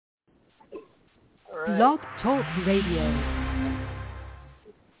Right. Blog Talk Radio.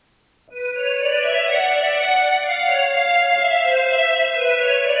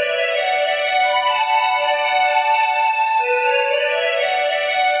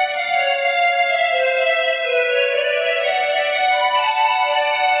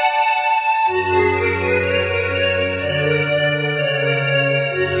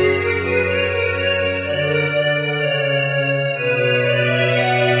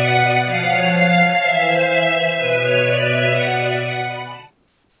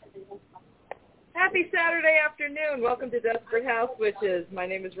 Welcome to Desperate House Witches. My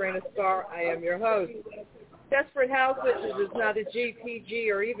name is Raina Scar. I am your host. Desperate House Witches is not a GPG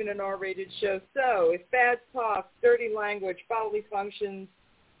or even an R-rated show, so if bad talk, dirty language, bodily functions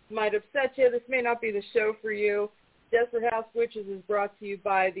might upset you, this may not be the show for you. Desperate House Witches is brought to you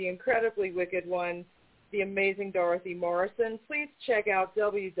by the incredibly wicked one, the amazing Dorothy Morrison. Please check out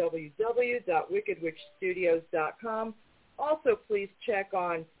www.wickedwitchstudios.com. Also, please check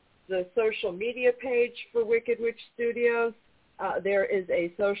on the social media page for Wicked Witch Studios. There is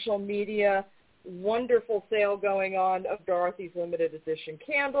a social media wonderful sale going on of Dorothy's limited edition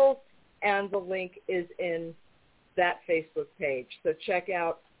candles, and the link is in that Facebook page. So check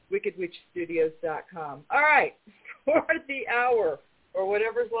out wickedwitchstudios.com. All right, for the hour, or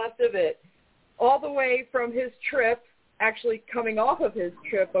whatever's left of it, all the way from his trip, actually coming off of his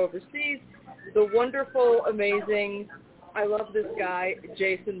trip overseas, the wonderful, amazing, I love this guy,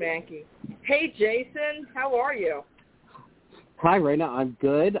 Jason Mankey. Hey, Jason, how are you? Hi, Raina. I'm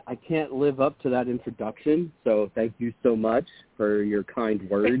good. I can't live up to that introduction, so thank you so much for your kind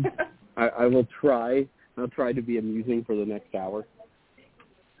words. I will try. I'll try to be amusing for the next hour.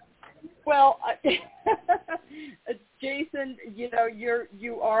 Well, Jason, you know,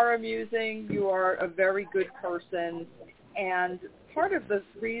 you are amusing. You are a very good person, and part of the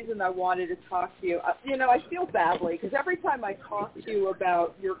reason I wanted to talk to you, you know, I feel badly because every time I talk to you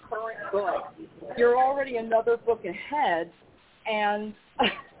about your current book, you're already another book ahead. And,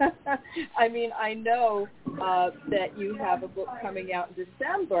 I mean, I know that you have a book coming out in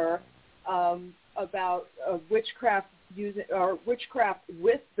December about witchcraft witchcraft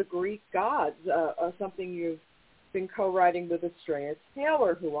with the Greek gods, something you've been co-writing with Estrella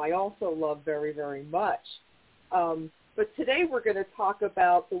Taylor, who I also love very, very much. But today we're going to talk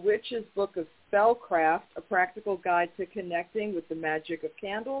about The Witch's Book of Spellcraft, a practical guide to connecting with the magic of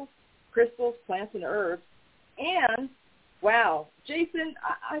candles, crystals, plants, and herbs. And, wow, Jason,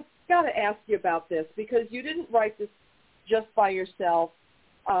 I've got to ask you about this because you didn't write this just by yourself.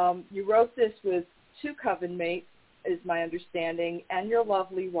 You wrote this with two coven mates, is my understanding, and your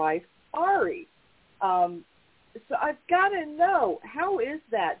lovely wife, Ari. So I've got to know, how is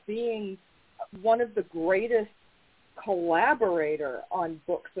that being one of the greatest collaborator on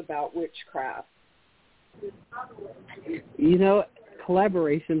books about witchcraft? You know,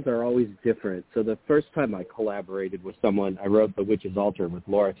 collaborations are always different. So the first time I collaborated with someone, I wrote The Witch's Altar with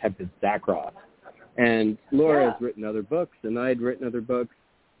Laura Tempest-Zakroff. And Laura has written other books, and I had written other books,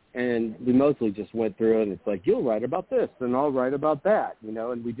 and we mostly just went through it, and it's like, you'll write about this, and I'll write about that, you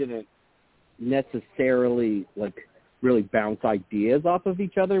know, and we didn't necessarily, like, really bounce ideas off of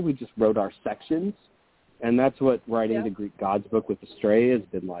each other. We just wrote our sections. And that's what writing the Greek Gods book with Estrella has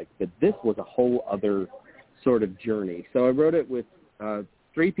been like. But this was a whole other sort of journey. So I wrote it with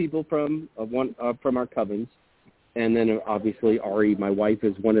three people from our covens, and then obviously Ari, my wife,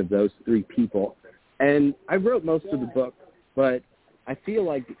 is one of those three people. And I wrote most of the book, but I feel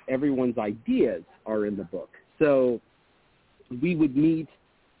like everyone's ideas are in the book. So we would meet.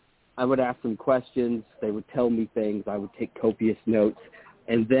 I would ask them questions. They would tell me things. I would take copious notes.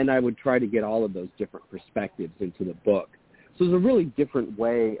 And then I would try to get all of those different perspectives into the book. So it was a really different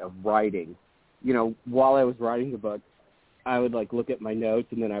way of writing. You know, while I was writing the book, I would, like, look at my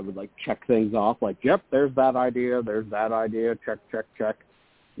notes, and then I would, like, check things off, like, yep, there's that idea, check, check, check.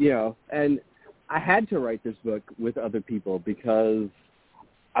 You know, and I had to write this book with other people because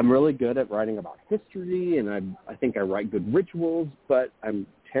I'm really good at writing about history, and I think I write good rituals, but I'm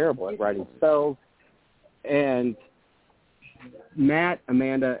terrible at writing spells. And Matt,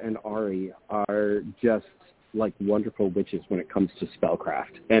 Amanda, and Ari are just like wonderful witches when it comes to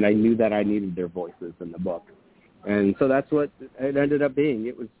spellcraft, and I knew that I needed their voices in the book, and so that's what it ended up being.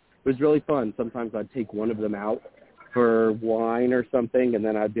 It was really fun. Sometimes I'd take one of them out for wine or something, and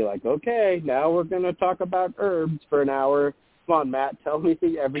then I'd be like, okay, now we're going to talk about herbs for an hour. Come on, Matt, tell me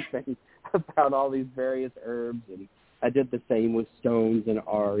everything about all these various herbs. And I did the same with stones and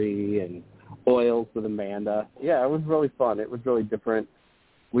Ari and oils with Amanda. Yeah, it was really fun. It was really different.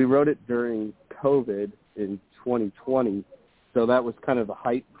 We wrote it during COVID in 2020, so that was kind of the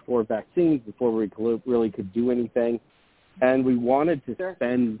height before vaccines, before we really could do anything. And we wanted to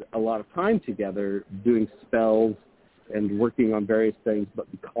spend a lot of time together doing spells and working on various things,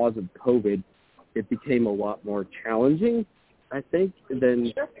 but because of COVID, it became a lot more challenging, I think,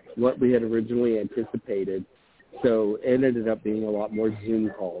 than what we had originally anticipated. So it ended up being a lot more Zoom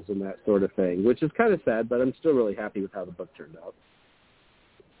calls and that sort of thing, which is kind of sad, but I'm still really happy with how the book turned out.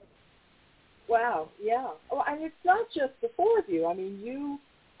 Wow, yeah. Oh, and it's not just the four of you. I mean, you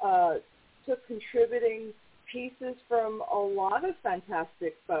took contributing pieces from a lot of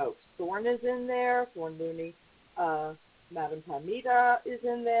fantastic folks. Thorn is in there, Thorn Looney, Madame Palmita is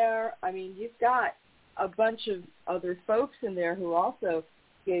in there. I mean, you've got a bunch of other folks in there who also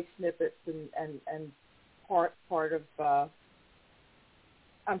gave snippets and part of,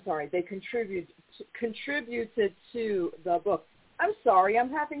 they contributed to the book. I'm sorry,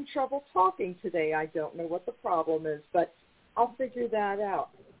 I'm having trouble talking today. I don't know what the problem is, but I'll figure that out.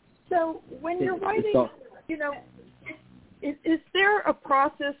 So when you're writing, you know, is there a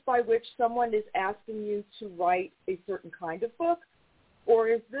process by which someone is asking you to write a certain kind of book? Or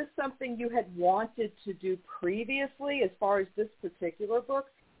is this something you had wanted to do previously as far as this particular book?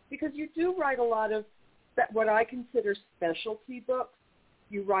 Because you do write a lot of what I consider specialty books.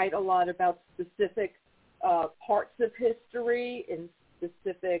 You write a lot about specific parts of history in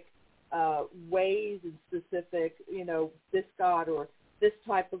specific ways and specific, you know, this god or this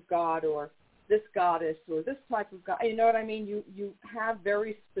type of god or this goddess or this type of god. You know what I mean? You have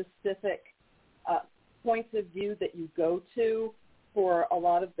very specific points of view that you go to for a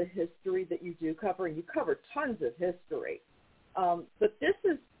lot of the history that you do cover, and you cover tons of history. But this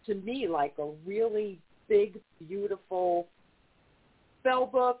is, to me, like a really big, beautiful spell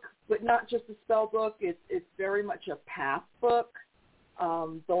book, but not just a spell book. It's very much a path book,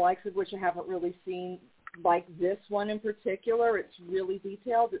 the likes of which I haven't really seen, like this one in particular. It's really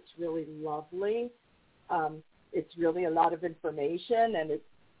detailed. It's really lovely. It's really a lot of information, and it's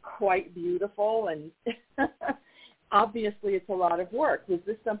quite beautiful, and obviously it's a lot of work. Was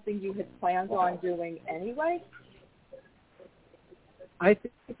this something you had planned on doing anyway? I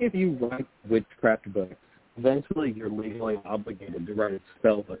think if you write witchcraft books, eventually you're legally obligated to write a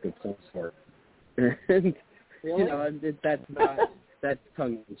spell book of some sort. And, really? you know, that's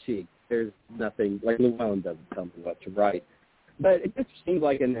tongue-in-cheek. There's nothing, like Llewellyn doesn't tell me what to write. But it just seemed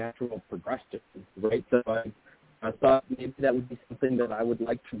like a natural progression, right? So I thought maybe that would be something that I would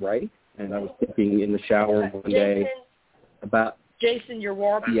like to write. And I was thinking in the shower one day about... Jason, you're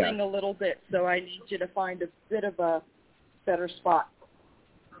warbling a little bit, so I need you to find a bit of a better spot,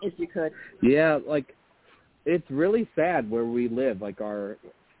 if you could. Yeah, like, it's really sad where we live. Like, our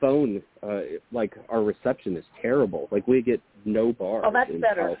phone, like, our reception is terrible. Like, we get no bars in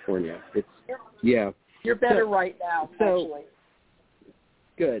California. You're better right now, actually.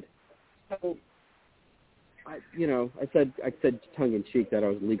 Good. So, I said tongue-in-cheek that I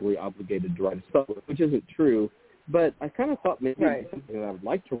was legally obligated to write a spell book, which isn't true, but I kind of thought maybe it was something that I would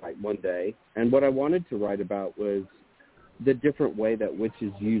like to write one day, and what I wanted to write about was the different way that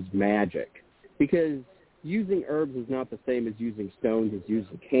witches use magic, because using herbs is not the same as using stones, as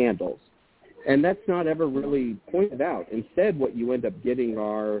using candles, and that's not ever really pointed out. Instead, what you end up getting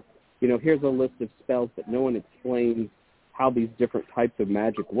are, you know, here's a list of spells, but no one explains how these different types of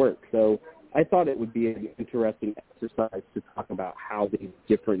magic work. So I thought it would be an interesting exercise to talk about how these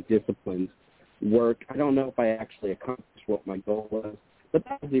different disciplines work. I don't know if I actually accomplished what my goal was, but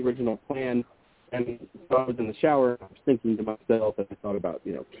that was the original plan. And so I was in the shower, I was thinking to myself, and I thought about,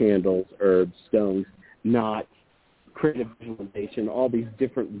 you know, candles, herbs, stones, knots, creative visualization, all these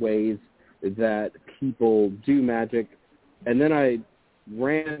different ways that people do magic. And then I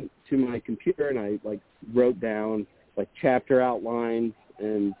ran to my computer and I, like, wrote down, like, chapter outlines,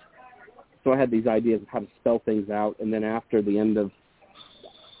 and so I had these ideas of how to spell things out. And then after the end of,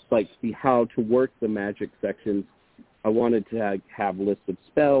 like, the how to work the magic sections, I wanted to have lists of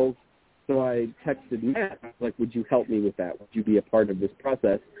spells. So I texted Matt, I was like, would you help me with that? Would you be a part of this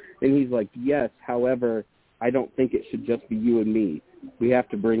process? And he's like, yes, however, I don't think it should just be you and me. We have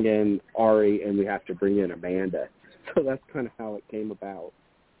to bring in Ari and we have to bring in Amanda. So that's kind of how it came about.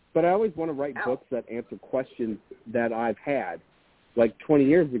 But I always want to write books that answer questions that I've had. Like 20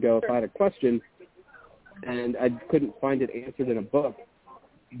 years ago, if I had a question and I couldn't find it answered in a book,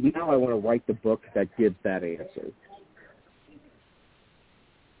 now I want to write the book that gives that answer.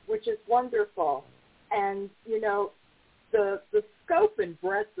 Which is wonderful. And, you know, the scope and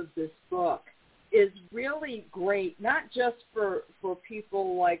breadth of this book is really great, not just for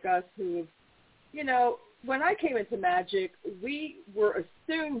people like us who, you know, when I came into magic, we were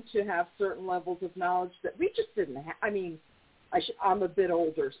assumed to have certain levels of knowledge that we just didn't have. I mean, I'm a bit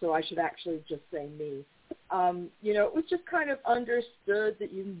older, so I should actually just say me. It was just kind of understood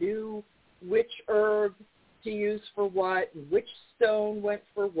that you knew which herb to use for what, and which stone went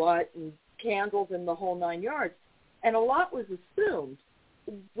for what, and candles and the whole 9 yards. And a lot was assumed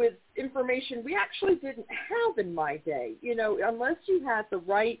with information we actually didn't have in my day. Unless you had the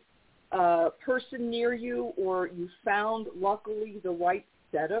right person near you or you found, luckily, the right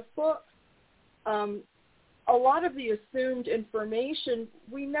set of books, a lot of the assumed information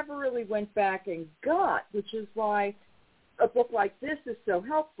we never really went back and got, which is why a book like this is so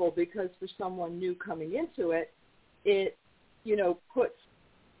helpful, because for someone new coming into it, it, puts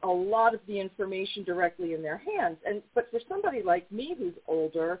a lot of the information directly in their hands. But for somebody like me who's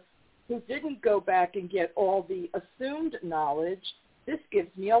older, who didn't go back and get all the assumed knowledge, this gives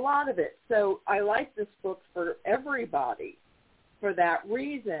me a lot of it. So I like this book for everybody for that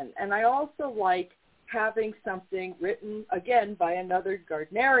reason. And I also like having something written, again, by another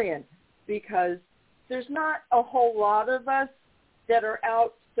Gardnerian, because there's not a whole lot of us that are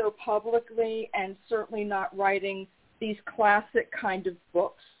out so publicly and certainly not writing these classic kind of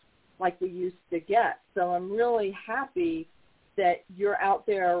books like we used to get. So I'm really happy that you're out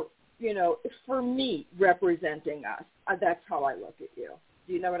there, for me, representing us. That's how I look at you.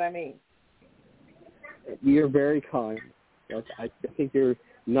 Do you know what I mean? You're very kind. I think you're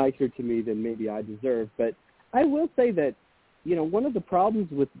nicer to me than maybe I deserve. But I will say that, one of the problems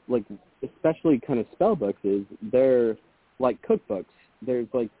with, especially kind of spell books is they're like cookbooks. There's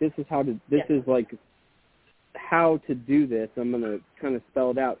this is how to do this. I'm going to kind of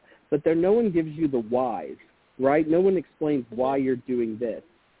spell it out. But no one gives you the whys, right? No one explains why you're doing this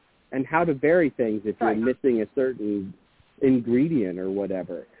and how to vary things if you're missing a certain ingredient or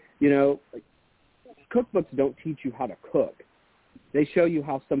whatever. Cookbooks don't teach you how to cook. They show you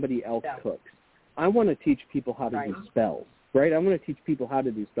how somebody else cooks. I want to teach people how to do spells, right? I want to teach people how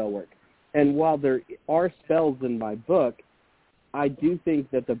to do spell work. And while there are spells in my book, I do think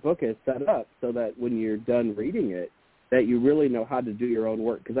that the book is set up so that when you're done reading it, that you really know how to do your own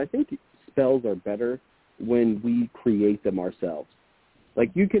work. Because I think spells are better when we create them ourselves.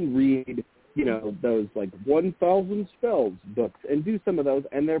 You can read, those 1,000 spells books and do some of those,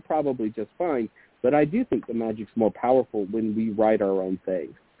 and they're probably just fine. But I do think the magic's more powerful when we write our own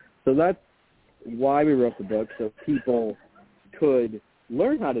things. So that's why we wrote the book, so people could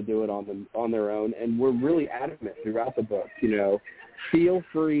learn how to do it on their own. And we're really adamant throughout the book, feel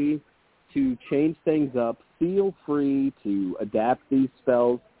free to change things up, feel free to adapt these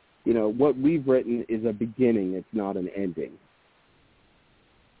spells. What we've written is a beginning, it's not an ending.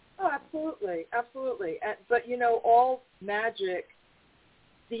 Oh, absolutely, absolutely. But, all magic,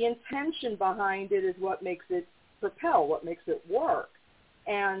 the intention behind it is what makes it propel, what makes it work.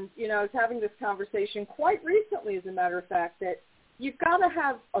 And, I was having this conversation quite recently, as a matter of fact, that you've got to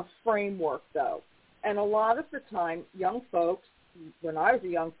have a framework, though. And a lot of the time, young folks, when I was a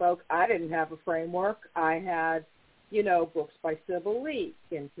young folk, I didn't have a framework. I had, books by Sybil Leek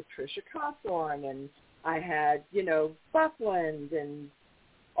and Patricia Cawthorn, and I had, Buckland and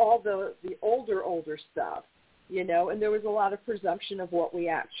all the older stuff, and there was a lot of presumption of what we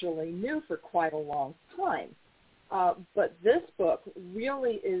actually knew for quite a long time. But this book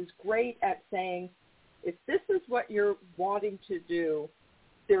really is great at saying, if this is what you're wanting to do,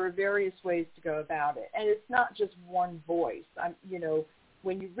 there are various ways to go about it. And it's not just one voice.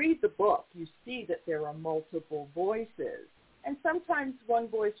 When you read the book, you see that there are multiple voices. And sometimes one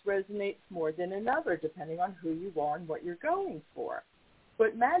voice resonates more than another, depending on who you are and what you're going for.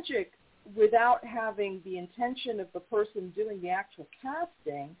 But magic, without having the intention of the person doing the actual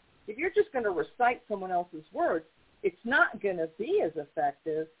casting, if you're just going to recite someone else's words, it's not going to be as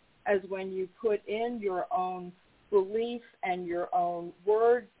effective as when you put in your own belief and your own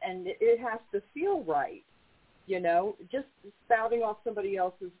words, and it has to feel right. Just spouting off somebody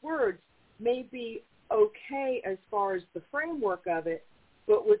else's words may be okay as far as the framework of it,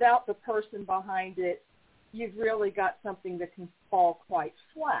 but without the person behind it, you've really got something that can fall quite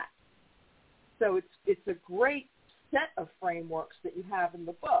flat. So it's a great set of frameworks that you have in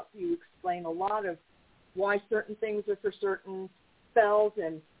the book. You explain a lot of why certain things are for certain spells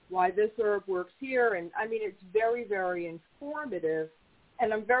and why this herb works here. And, it's very, very informative.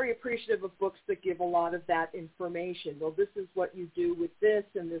 And I'm very appreciative of books that give a lot of that information. Well, this is what you do with this,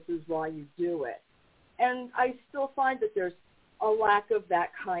 and this is why you do it. And I still find that there's a lack of that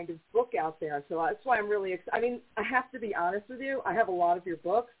kind of book out there. So that's why I'm really excited. I have to be honest with you. I have a lot of your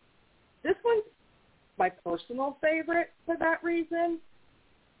books. This one's my personal favorite for that reason.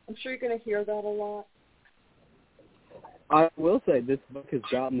 I'm sure you're going to hear that a lot. I will say this book has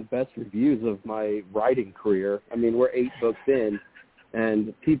gotten the best reviews of my writing career. I mean, we're 8 books in,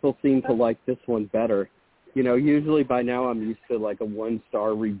 and people seem to like this one better. You know, usually by now I'm used to like a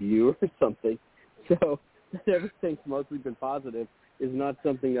 1-star review or something. So everything's mostly been positive is not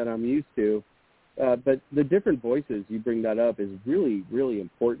something that I'm used to. But the different voices, you bring that up, is really, really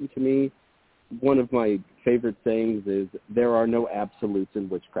important to me. One of my favorite sayings is there are no absolutes in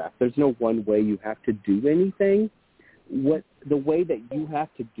witchcraft. There's no one way you have to do anything. The way that you have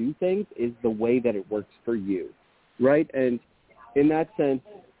to do things is the way that it works for you, right? And in that sense,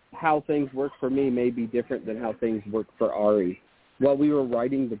 how things work for me may be different than how things work for Ari. While we were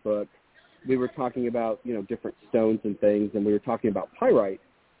writing the book, we were talking about, you know, different stones and things, and we were talking about pyrite.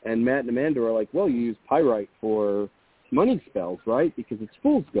 And Matt and Amanda were like, well, you use pyrite for money spells, right? Because it's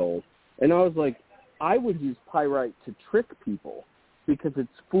fool's gold. And I was like, I would use pyrite to trick people because it's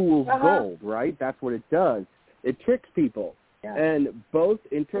fool's gold, right? That's what it does. It tricks people. Yeah. And both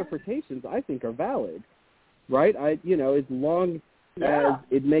interpretations, I think, are valid, right? As long as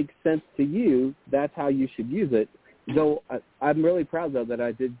it makes sense to you, that's how you should use it. Though I'm really proud, though, that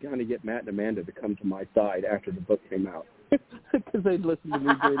I did kind of get Matt and Amanda to come to my side after the book came out because they'd listen to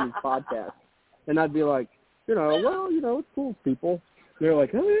me doing these podcasts. And I'd be like, it fools people. They're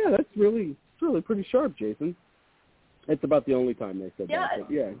like, oh, yeah, that's really pretty sharp, Jason. It's about the only time they said that.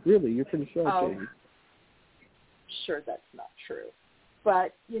 But yeah, really, you're pretty sharp, Jason. Sure, that's not true.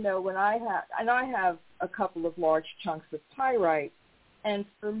 But, when I have a couple of large chunks of pyrite, and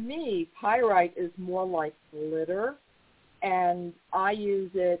for me, pyrite is more like glitter, and I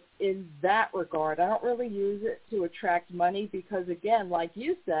use it in that regard. I don't really use it to attract money because, again, like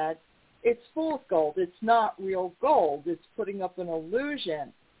you said, it's fool's gold. It's not real gold. It's putting up an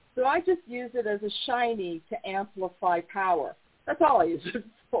illusion. So I just use it as a shiny to amplify power. That's all I use it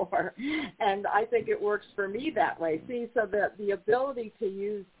for. And I think it works for me that way. See, so that the ability to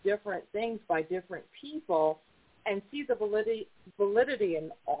use different things by different people and see the validity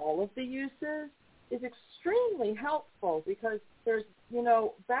in all of the uses is extremely helpful because there's,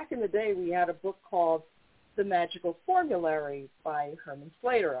 back in the day we had a book called The Magical Formulary by Herman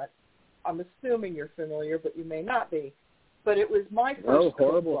Slater. I'm assuming you're familiar, but you may not be. But it was my first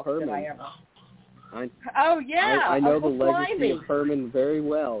horrible book Herman. that I ever. I know Uncle the legacy Slimy. of Herman very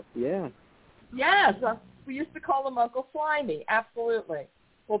well. Yeah. Yes, we used to call him Uncle Slimy. Absolutely.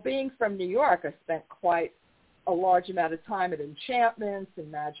 Well, being from New York, I spent quite a large amount of time at Enchantments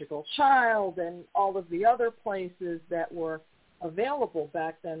and Magical Child and all of the other places that were available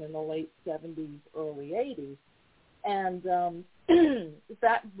back then in the late 70s, early 80s. And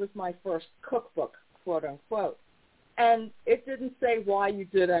that was my first cookbook, quote unquote. And it didn't say why you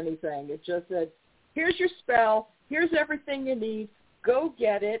did anything. It just said, here's your spell, here's everything you need, go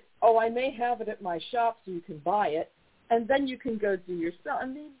get it. Oh, I may have it at my shop so you can buy it. And then you can go do your spell.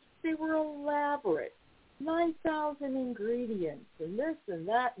 And they were elaborate. 9,000 ingredients and this and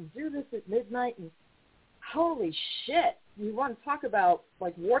that and do this at midnight. And holy shit, you want to talk about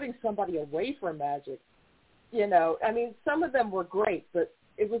like warding somebody away from magic. Some of them were great, but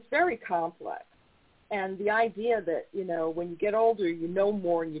it was very complex. And the idea that, when you get older, you know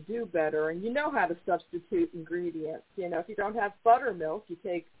more and you do better, and you know how to substitute ingredients. If you don't have buttermilk, you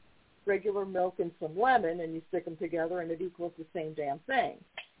take regular milk and some lemon, and you stick them together, and it equals the same damn thing.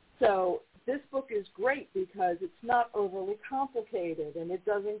 So this book is great because it's not overly complicated, and it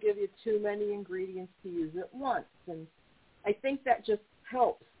doesn't give you too many ingredients to use at once. And I think that just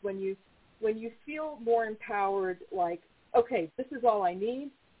helps when you feel more empowered, like, okay, this is all I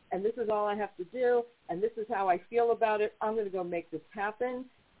need, and this is all I have to do, and this is how I feel about it. I'm going to go make this happen.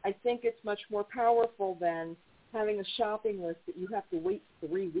 I think it's much more powerful than having a shopping list that you have to wait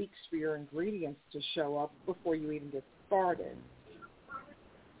 3 weeks for your ingredients to show up before you even get started.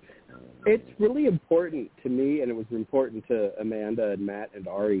 It's really important to me, and it was important to Amanda and Matt and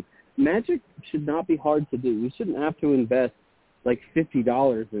Ari. Magic should not be hard to do. We shouldn't have to invest like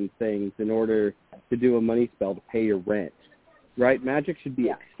 $50 in things in order to do a money spell to pay your rent. Right? Magic should be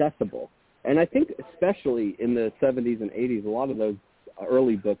accessible. And I think especially in the 70s and 80s, a lot of those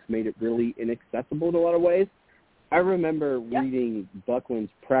early books made it really inaccessible in a lot of ways. I remember reading Buckland's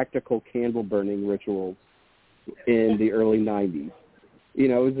Practical Candle Burning Rituals in the early 90s. It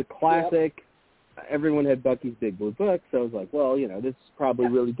was a classic. Everyone had Bucky's Big Blue Book, so I was like, well, this is probably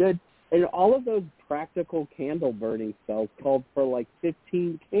really good. And all of those practical candle burning spells called for like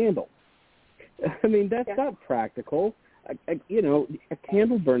 15 candles. That's not practical. A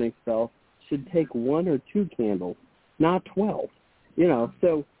candle burning spell should take 1 or 2 candles, not 12.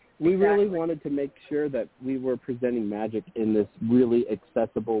 So we really wanted to make sure that we were presenting magic in this really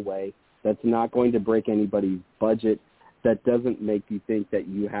accessible way that's not going to break anybody's budget. that doesn't make you think that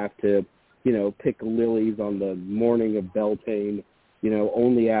you have to, pick lilies on the morning of Beltane,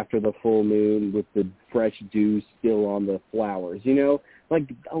 only after the full moon with the fresh dew still on the flowers. Like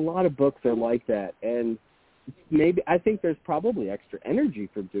a lot of books are like that. And maybe I think there's probably extra energy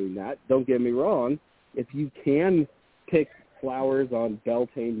for doing that. Don't get me wrong. If you can pick flowers on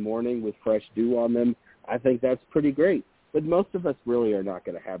Beltane morning with fresh dew on them, I think that's pretty great. But most of us really are not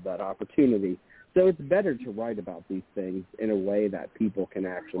going to have that opportunity. So it's better to write about these things in a way that people can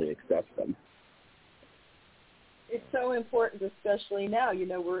actually access them. It's so important, especially now.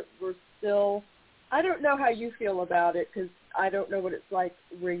 We're still. I don't know how you feel about it because I don't know what it's like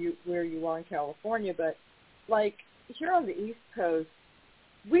where you are in California, but like here on the East Coast,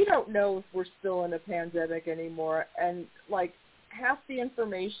 we don't know if we're still in a pandemic anymore. And like half the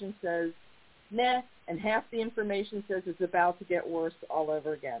information says nah, and half the information says it's about to get worse all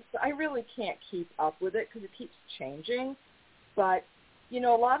over again. So I really can't keep up with it because it keeps changing. But, a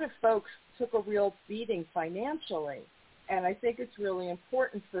lot of folks took a real beating financially. And I think it's really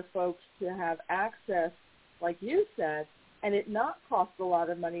important for folks to have access, like you said, and it not cost a lot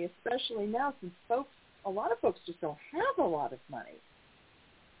of money, especially now since a lot of folks just don't have a lot of money.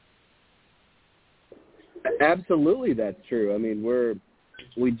 Absolutely, that's true. I mean,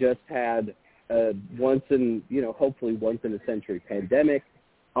 we just had hopefully once in a century pandemic.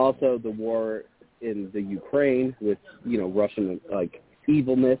 Also, the war in the Ukraine with, Russian,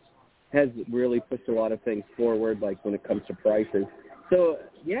 evilness has really pushed a lot of things forward, when it comes to prices. So,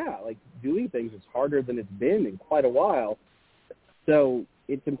 yeah, doing things is harder than it's been in quite a while. So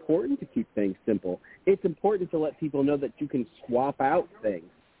it's important to keep things simple. It's important to let people know that you can swap out things.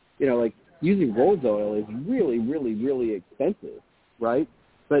 Using rose oil is really, really, really expensive, right?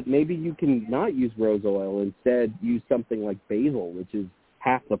 But maybe you can not use rose oil. Instead, use something like basil, which is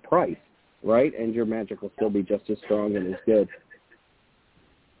half the price, right? And your magic will still be just as strong and as good.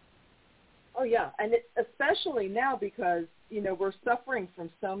 Oh, yeah, and especially now because, we're suffering from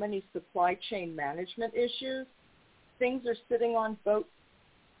so many supply chain management issues. Things are sitting on boats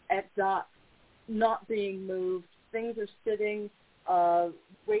at docks, not being moved. Things are sitting,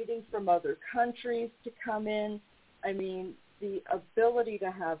 waiting from other countries to come in. I mean, the ability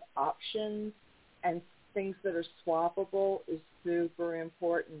to have options and things that are swappable is super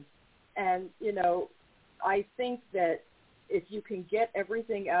important. And, I think that if you can get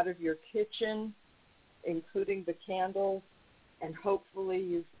everything out of your kitchen, including the candles, and hopefully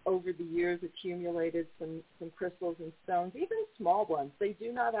you've, over the years, accumulated some crystals and stones, even small ones. They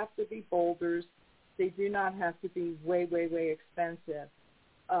do not have to be boulders. They do not have to be way, way, way expensive.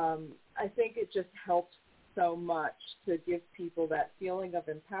 I think it just helps so much to give people that feeling of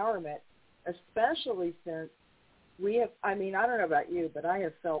empowerment, especially since we have, I don't know about you, but I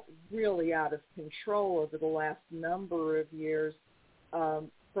have felt really out of control over the last number of years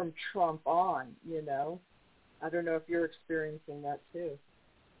from Trump on, I don't know if you're experiencing that too.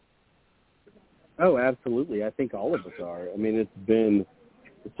 Oh, absolutely. I think all of us are. It's been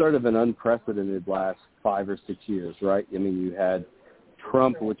sort of an unprecedented last 5 or 6 years, right? You had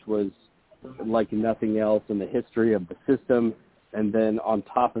Trump, which was like nothing else in the history of the system, and then on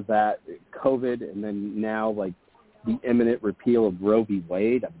top of that, COVID, and then now the imminent repeal of Roe v.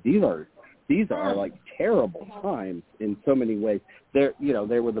 Wade. These are terrible times in so many ways. There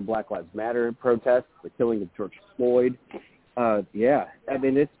were the Black Lives Matter protests, the killing of George Floyd.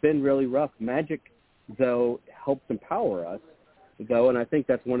 It's been really rough. Magic, though, helps empower us, and I think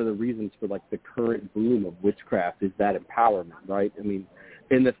that's one of the reasons for the current boom of witchcraft is that empowerment, right?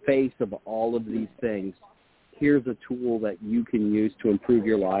 In the face of all of these things, here's a tool that you can use to improve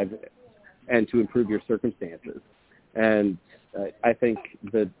your life and to improve your circumstances. And I think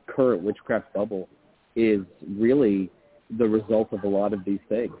the current witchcraft bubble is really the result of a lot of these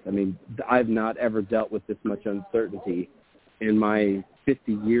things. I've not ever dealt with this much uncertainty in my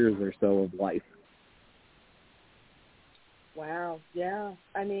 50 years or so of life. Wow, yeah.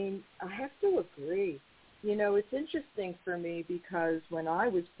 I have to agree. It's interesting for me because when I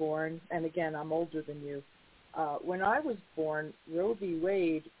was born, and again, I'm older than you, when I was born, Roe v.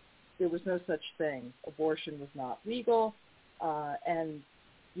 Wade, there was no such thing. Abortion was not legal, and,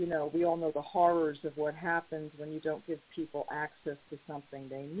 we all know the horrors of what happens when you don't give people access to something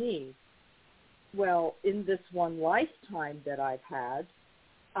they need. Well, in this one lifetime that I've had,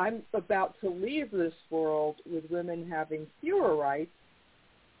 I'm about to leave this world with women having fewer rights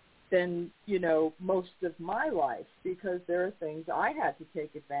than, most of my life, because there are things I had to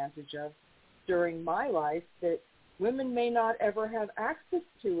take advantage of during my life that women may not ever have access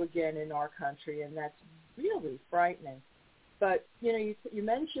to again in our country, and that's really frightening. But, you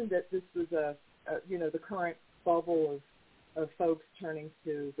mentioned that this was the current bubble of folks turning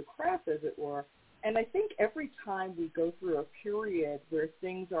to the craft, as it were. And I think every time we go through a period where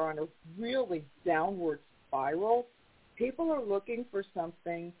things are on a really downward spiral, people are looking for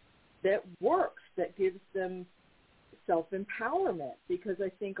something that works, that gives them self-empowerment, because I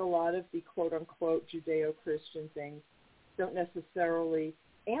think a lot of the quote-unquote Judeo-Christian things don't necessarily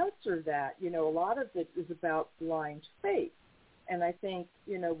answer that. A lot of it is about blind faith. And I think,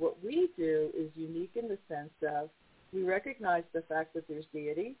 what we do is unique in the sense of we recognize the fact that there's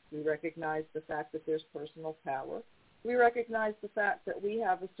deity. We recognize the fact that there's personal power. We recognize the fact that we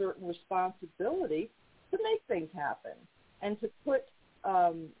have a certain responsibility to make things happen and to put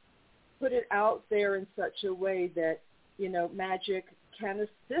it out there in such a way that, magic can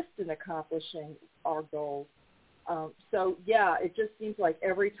assist in accomplishing our goals. It just seems like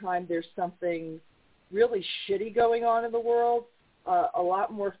every time there's something really shitty going on in the world, a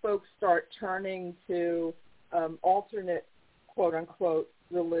lot more folks start turning to alternate, quote-unquote,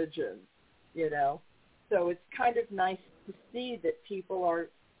 religions, So it's kind of nice to see that people are,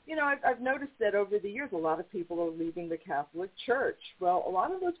 I've noticed that over the years a lot of people are leaving the Catholic Church. Well, a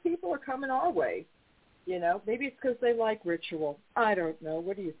lot of those people are coming our way, Maybe it's because they like ritual. I don't know.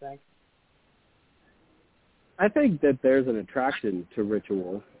 What do you think? I think that there's an attraction to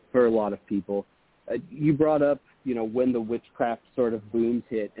ritual for a lot of people. You brought up, when the witchcraft sort of booms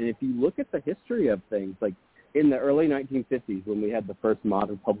hit. And if you look at the history of things, like in the early 1950s when we had the first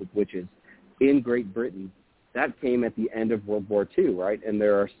modern public witches in Great Britain, that came at the end of World War II, right? And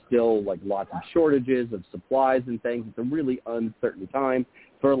there are still lots of shortages of supplies and things. It's a really uncertain time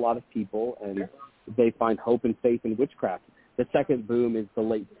for a lot of people, and they find hope and faith in witchcraft. The second boom is the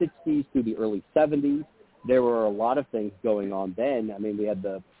late 60s through the early 70s. There were a lot of things going on then. I mean,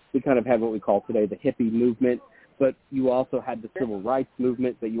 we kind of had what we call today the hippie movement, but you also had the civil rights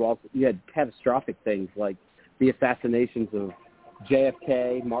movement, but you had catastrophic things like the assassinations of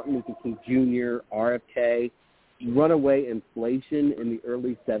JFK, Martin Luther King Jr., RFK, runaway inflation in the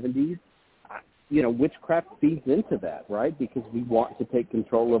early 70s. Witchcraft feeds into that, right? Because we want to take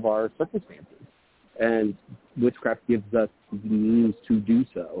control of our circumstances. And witchcraft gives us the means to do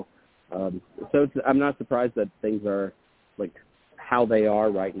so. I'm not surprised that things are how they are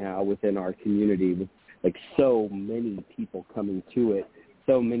right now within our community, with so many people coming to it,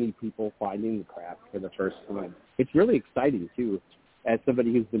 so many people finding the craft for the first time. It's really exciting too, as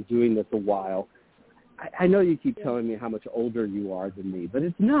somebody who's been doing this a while. I know you keep telling me how much older you are than me, but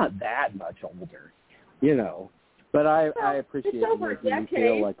it's not that much older, But I appreciate you making me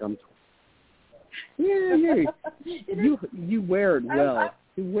feel like I'm. Yeah. You wear it well.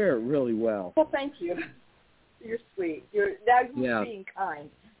 You wear it really well. Well, thank you. You're sweet. You're being kind.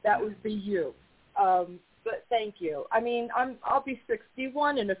 That would be you. But thank you. I mean, I'll be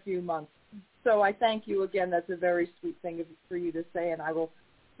 61 in a few months, so I thank you again. That's a very sweet thing for you to say, and I will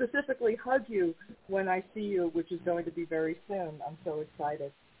specifically hug you when I see you, which is going to be very soon. I'm so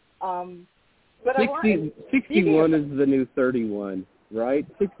excited. But 61 is the new 31, right?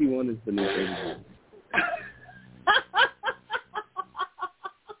 61 is the new 31.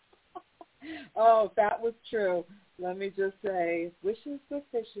 Oh, if that was true, let me just say, wishes for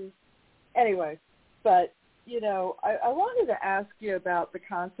fishes. Anyway, but, I wanted to ask you about the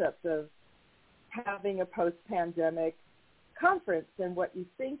concept of having a post-pandemic conference and what you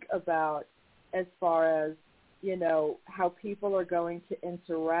think about as far as, how people are going to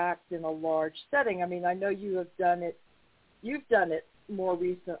interact in a large setting. I mean, I know you have done it. You've done it more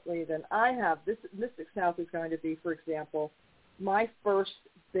recently than I have. This Mystic South is going to be, for example, my first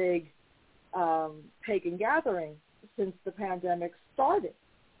big pagan gathering since the pandemic started.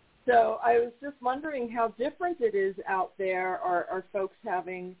 So I was just wondering how different it is out there. Are folks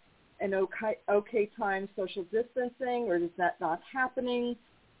having an okay time social distancing, or is that not happening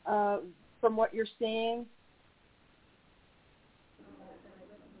from what you're seeing?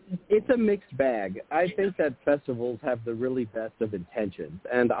 It's a mixed bag. I think that festivals have the really best of intentions,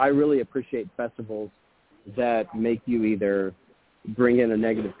 and I really appreciate festivals that make you either bring in a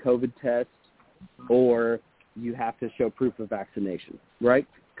negative COVID test or you have to show proof of vaccination, right?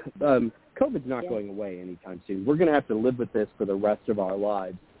 COVID's not going away anytime soon. We're going to have to live with this for the rest of our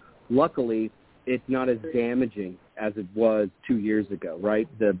lives. Luckily, it's not as damaging as it was 2 years ago, right?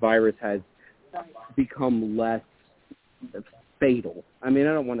 The virus has become less fatal. I mean,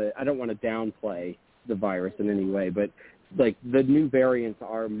 I don't want to downplay the virus in any way, but the new variants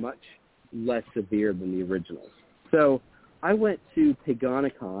are much less severe than the originals. So I went to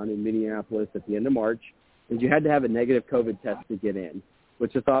Paganicon in Minneapolis at the end of March, and you had to have a negative COVID test to get in,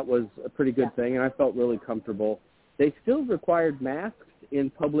 which I thought was a pretty good thing, and I felt really comfortable. They still required masks in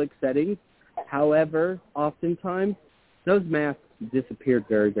public settings. However, oftentimes those masks disappeared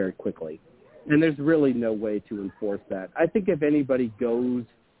very, very quickly. And there's really no way to enforce that. I think if anybody goes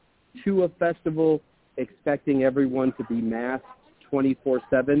to a festival expecting everyone to be masked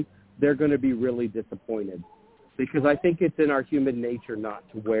 24/7, they're going to be really disappointed. Because I think it's in our human nature not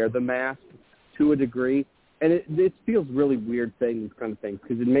to wear the mask to a degree. And it feels really weird saying these kind of things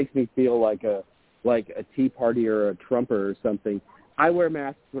because it makes me feel like a Tea Party or a Trumper or something. I wear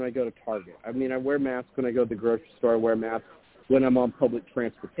masks when I go to Target. I mean, I wear masks when I go to the grocery store. I wear masks when I'm on public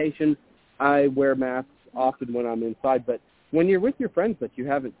transportation. I wear masks often when I'm inside. But when you're with your friends that you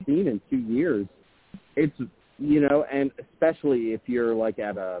haven't seen in 2 years, it's, and especially if you're like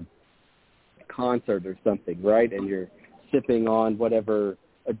at a concert or something, right, and you're sipping on whatever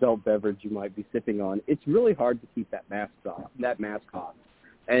adult beverage you might be sipping on, it's really hard to keep that mask off.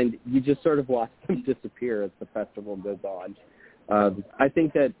 And you just sort of watch them disappear as the festival goes on. I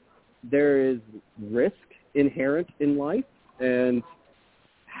think that there is risk inherent in life, and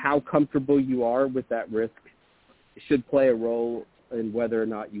how comfortable you are with that risk should play a role in whether or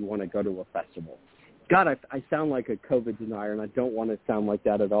not you want to go to a festival. God, I sound like a COVID denier, and I don't want to sound like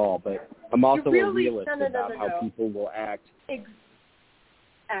that at all, but I'm also a realist about how people will act.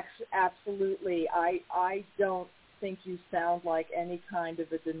 Absolutely. I don't think you sound like any kind of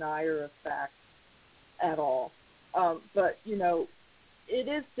a denier of fact at all. But, it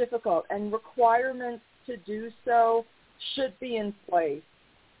is difficult, and requirements to do so should be in place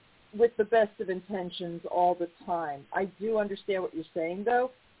with the best of intentions all the time. I do understand what you're saying,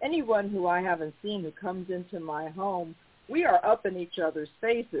 though. Anyone who I haven't seen who comes into my home, we are up in each other's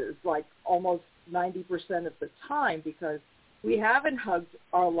faces like almost 90% of the time because we haven't hugged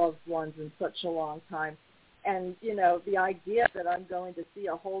our loved ones in such a long time. And, the idea that I'm going to see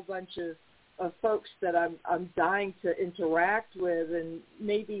a whole bunch of folks that I'm dying to interact with, and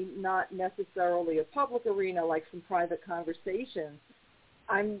maybe not necessarily a public arena like some private conversations,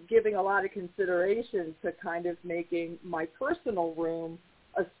 I'm giving a lot of consideration to kind of making my personal room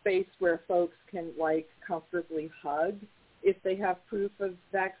a space where folks can, comfortably hug if they have proof of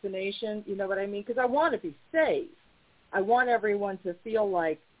vaccination. You know what I mean? Because I want to be safe. I want everyone to feel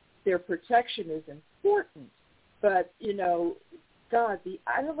like their protection is important. But, God,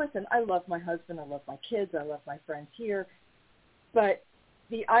 listen, I love my husband, I love my kids, I love my friends here. But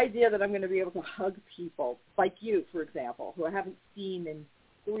the idea that I'm going to be able to hug people, like you, for example, who I haven't seen in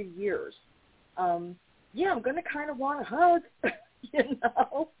 3 years, I'm going to kind of want to hug,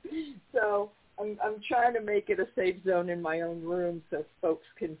 So I'm trying to make it a safe zone in my own room so folks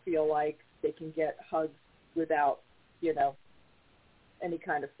can feel like they can get hugs without, any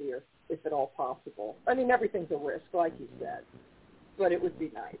kind of fear, if at all possible. I mean, everything's a risk, like you said, but it would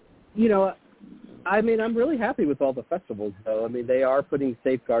be nice. I'm really happy with all the festivals, though. I mean, they are putting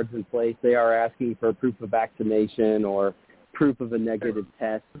safeguards in place. They are asking for proof of vaccination or proof of a negative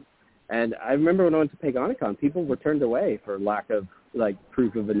test. And I remember when I went to Paganicon, people were turned away for lack of,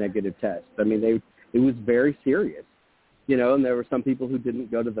 proof of a negative test. I mean, it was very serious, and there were some people who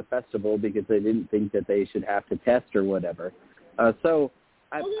didn't go to the festival because they didn't think that they should have to test or whatever.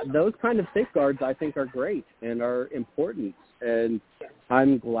 Those kind of safeguards, I think, are great and are important. And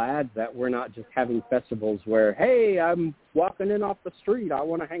I'm glad that we're not just having festivals where, hey, I'm walking in off the street, I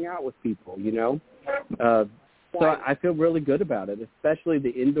want to hang out with people, So I feel really good about it, especially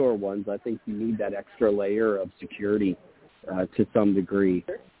the indoor ones. I think you need that extra layer of security to some degree.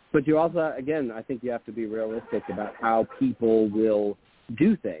 But you also, again, I think you have to be realistic about how people will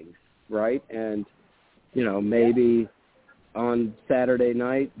do things, right? And, maybe on Saturday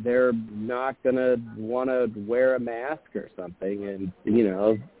night they're not going to want to wear a mask or something. And,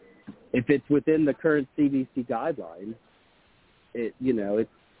 if it's within the current CDC guidelines,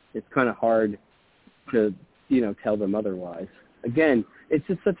 it's kind of hard to tell them otherwise. Again, it's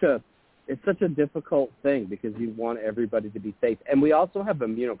just such a difficult thing because you want everybody to be safe. And we also have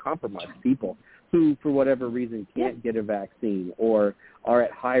immunocompromised people who, for whatever reason, can't get a vaccine or are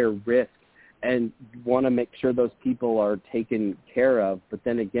at higher risk and want to make sure those people are taken care of. But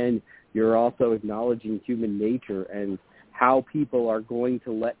then again, you're also acknowledging human nature and how people are going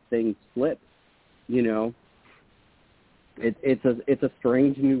to let things slip. It's a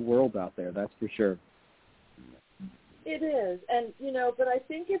strange new world out there, that's for sure. It is. And, but I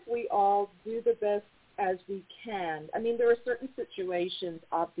think if we all do the best as we can, I mean, there are certain situations,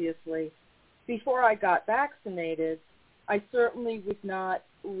 obviously. Before I got vaccinated, I certainly would not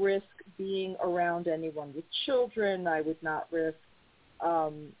risk being around anyone with children. I would not risk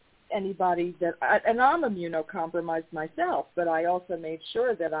anybody and I'm immunocompromised myself, but I also made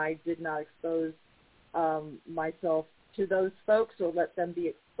sure that I did not expose myself to those folks or let them be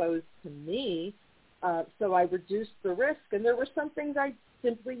exposed to me. So I reduced the risk, and there were some things I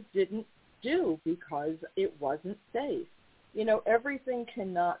simply didn't do because it wasn't safe. You know, everything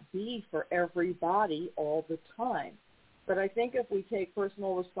cannot be for everybody all the time. But I think if we take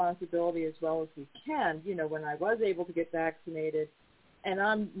personal responsibility as well as we can, you know, when I was able to get vaccinated, and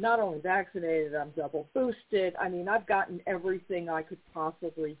I'm not only vaccinated, I'm double boosted. I mean, I've gotten everything I could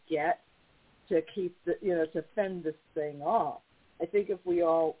possibly get to keep the, you know, to fend this thing off. I think if we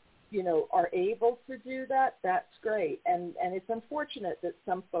all, you know, are able to do that, that's great. And it's unfortunate that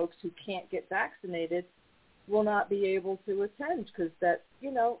some folks who can't get vaccinated will not be able to attend because that,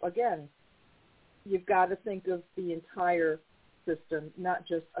 you know, again, you've got to think of the entire system, not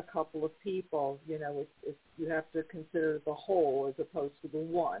just a couple of people. You know, it's you have to consider the whole as opposed to the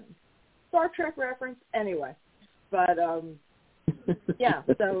one. Star Trek reference, anyway. But yeah,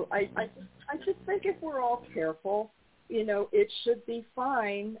 so I just think if we're all careful, you know, it should be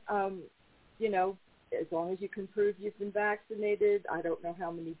fine. You know, as long as you can prove you've been vaccinated. I don't know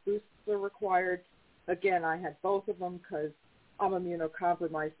how many boosts are required. Again, I had both of them because I'm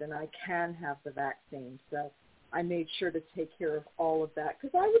immunocompromised and I can have the vaccine. So I made sure to take care of all of that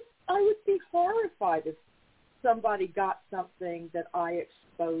because I would be horrified if somebody got something that I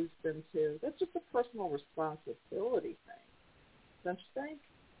exposed them to. That's just a personal responsibility thing. Don't you think?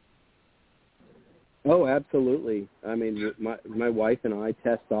 Oh, absolutely. I mean, my wife and I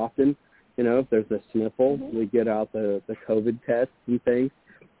test often. You know, if there's a sniffle, we get out the COVID tests and things.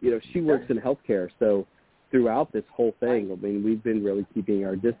 You know, she works in healthcare, so throughout this whole thing, I mean, we've been really keeping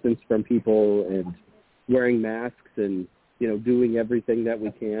our distance from people and wearing masks and, you know, doing everything that we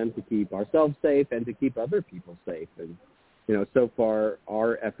can to keep ourselves safe and to keep other people safe. And, you know, so far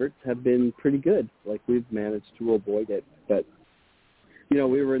our efforts have been pretty good. Like, we've managed to avoid it. But, you know,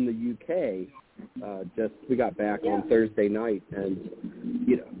 we were in the UK. We got back on Thursday night, and,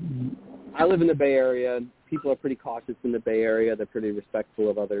 you know, I live in the Bay Area. People are pretty cautious in the Bay Area. They're pretty respectful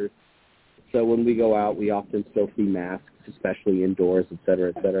of others. So when we go out, we often still see masks, especially indoors, et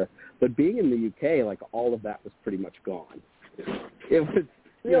cetera, et cetera. But being in the UK, like, all of that was pretty much gone. It was,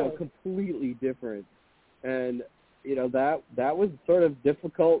 you know, completely different. And, you know, that was sort of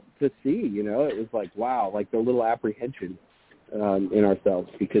difficult to see, you know. It was like, wow, like the little apprehension in ourselves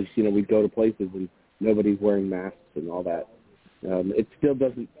because, you know, we go to places and nobody's wearing masks and all that. It still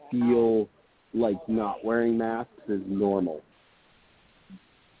doesn't feel like not wearing masks is normal.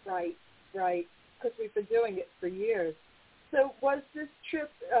 Right, because we've been doing it for years. So was this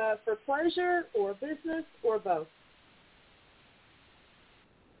trip for pleasure or business or both?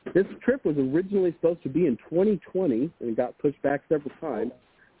 This trip was originally supposed to be in 2020 and got pushed back several times,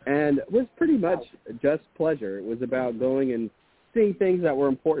 and it was pretty much just pleasure. It was about going and seeing things that were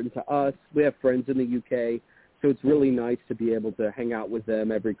important to us. We have friends in the UK, so it's really nice to be able to hang out with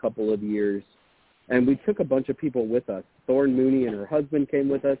them every couple of years. And we took a bunch of people with us. Thorne Mooney and her husband came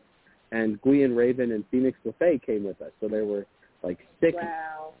with us, and Gwian Raven and Phoenix LaFay came with us. So there were like 6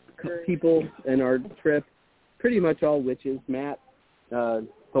 people in our trip, pretty much all witches. Matt,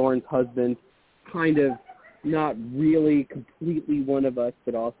 Thorne's husband, kind of not really completely one of us,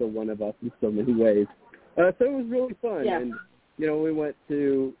 but also one of us in so many ways. So it was really fun. Yeah. And, you know, we went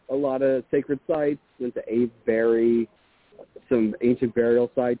to a lot of sacred sites, went to Avebury, some ancient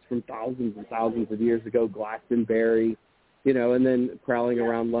burial sites from thousands and thousands of years ago, Glastonbury, you know, and then prowling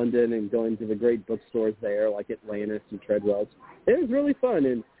around London and going to the great bookstores there like Atlantis and Treadwell's. It was really fun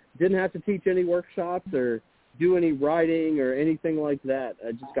and didn't have to teach any workshops or do any writing or anything like that.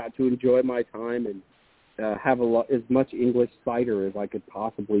 I just got to enjoy my time and have as much English cider as I could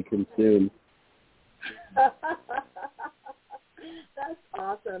possibly consume. That's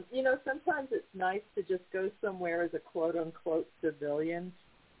awesome. You know, sometimes it's nice to just go somewhere as a quote-unquote civilian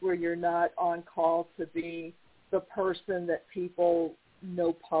where you're not on call to be the person that people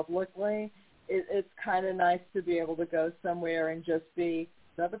know publicly. It's kind of nice to be able to go somewhere and just be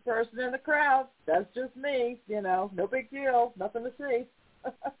another person in the crowd. That's just me, you know, no big deal, nothing to see.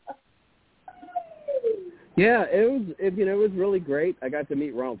 Yeah, it was really great. I got to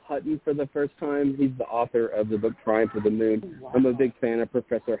meet Ronald Hutton for the first time. He's the author of the book Triumph of the Moon. Wow. I'm a big fan of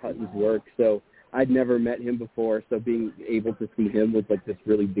Professor Hutton's work, so I'd never met him before, so being able to see him was like this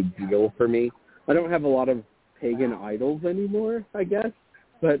really big deal for me. I don't have a lot of pagan idols anymore, I guess,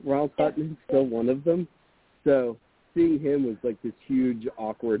 but Ronald Hutton is still one of them. So seeing him was like this huge,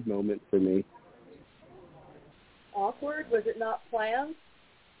 awkward moment for me. Awkward? Was it not planned?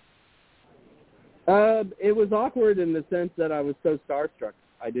 It was awkward in the sense that I was so starstruck.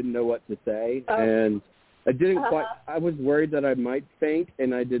 I didn't know what to say, and I didn't quite. I was worried that I might faint,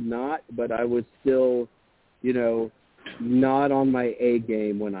 and I did not. But I was still, you know, not on my A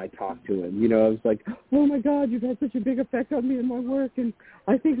game when I talk to him. You know, I was like, oh my God, you've had such a big effect on me and my work, and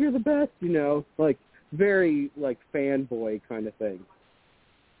I think you're the best. You know, like very like fanboy kind of thing.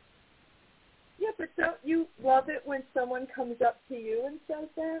 Yeah, but don't you love it when someone comes up to you and says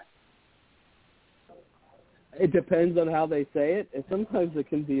that? It depends on how they say it, and sometimes it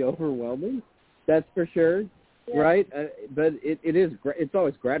can be overwhelming. That's for sure, yeah. Right? But it's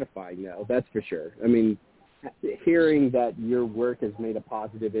always gratifying, though. That's for sure. I mean, hearing that your work has made a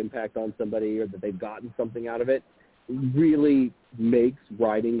positive impact on somebody or that they've gotten something out of it really makes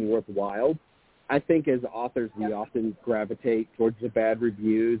writing worthwhile. I think as authors, we often gravitate towards the bad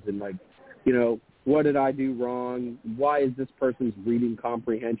reviews and like, you know, what did I do wrong? Why is this person's reading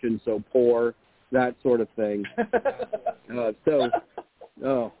comprehension so poor? That sort of thing.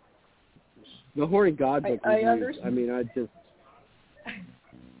 The Horny God book reviews, I mean,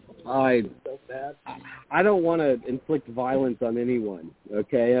 I don't want to inflict violence on anyone,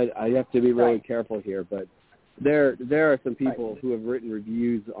 okay? I have to be really careful here, but there are some people who have written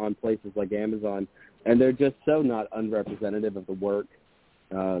reviews on places like Amazon, and they're just so not unrepresentative of the work.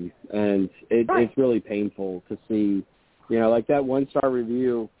 And it's really painful to see, you know, like that 1-star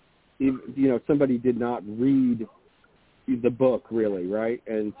review, you know, somebody did not read the book really, right?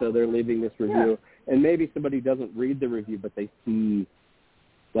 And so they're leaving this review. Yeah. And maybe somebody doesn't read the review, but they see,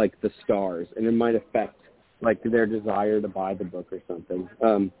 like, the stars, and it might affect, like, their desire to buy the book or something.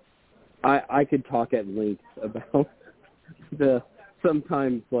 I could talk at length about the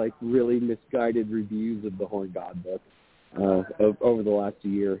sometimes, like, really misguided reviews of the Horn God book. Over the last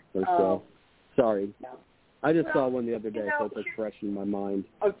year or so. Sorry. I just saw one the other day, so it's fresh in my mind.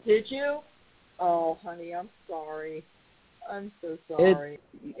 Oh, did you? Oh, honey, I'm sorry. I'm so sorry.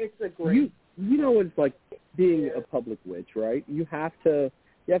 It's a great... You know what it's like being a public witch, right? You have to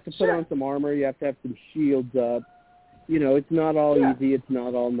put on some armor. You have to have some shields up. You know, it's not all easy. It's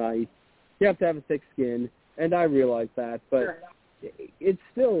not all nice. You have to have a thick skin, and I realize that, but it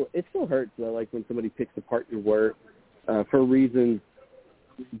still hurts, though, like when somebody picks apart your work for reasons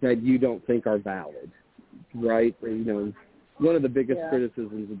that you don't think are valid, right? And, you know, one of the biggest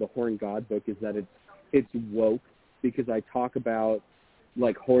criticisms of the Horn God book is that it's woke, because I talk about,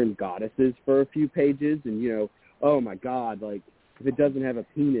 like, horned goddesses for a few pages, and, you know, oh my God, like, if it doesn't have a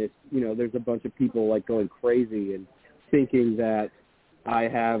penis, you know, there's a bunch of people, like, going crazy and thinking that I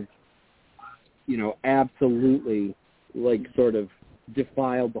have, you know, absolutely, like, sort of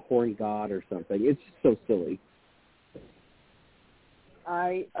defiled the horned god or something. It's so silly.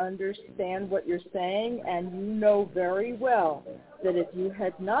 I understand what you're saying, and you know very well that if you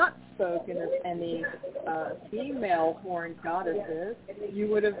had not spoken of any female horned goddesses, you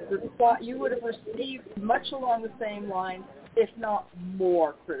would have received much along the same lines, if not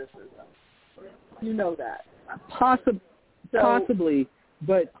more, criticism. You know that. Possibly,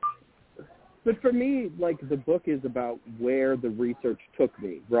 but for me, like, the book is about where the research took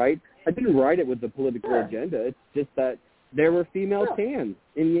me, right? I didn't write it with the political agenda. It's just that there were female tans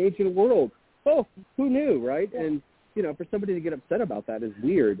in the ancient world. Oh, who knew, right? Yeah. And, you know, for somebody to get upset about that is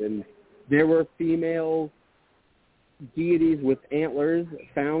weird. And there were female deities with antlers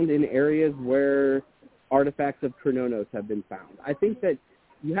found in areas where artifacts of Kronos have been found. I think that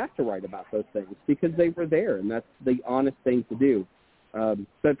you have to write about those things because they were there, and that's the honest thing to do.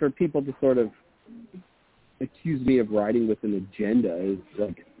 But for people to sort of accuse me of writing with an agenda is,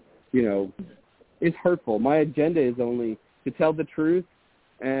 like, you know, it's hurtful. My agenda is only to tell the truth,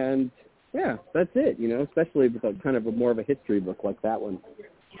 and, yeah, that's it, you know, especially with a kind of more of a history book like that one.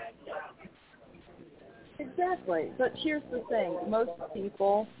 Exactly. But here's the thing. Most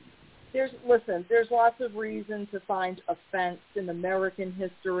people, there's lots of reason to find offense in American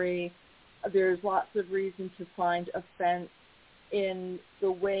history. There's lots of reason to find offense in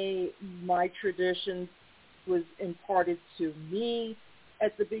the way my tradition was imparted to me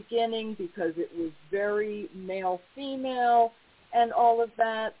at the beginning, because it was very male-female and all of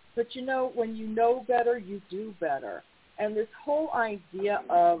that. But, you know, when you know better, you do better. And this whole idea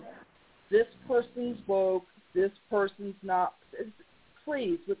of this person's woke, this person's not,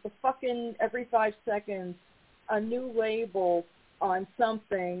 please, with the fucking every 5 seconds, a new label on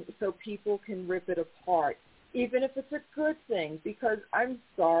something so people can rip it apart, even if it's a good thing. Because I'm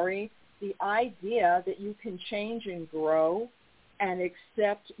sorry, the idea that you can change and grow and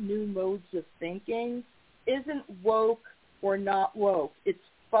accept new modes of thinking isn't woke or not woke. It's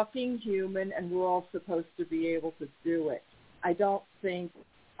fucking human, and we're all supposed to be able to do it. I don't think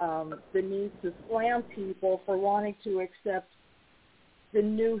the need to slam people for wanting to accept the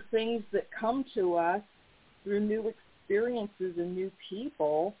new things that come to us through new experiences and new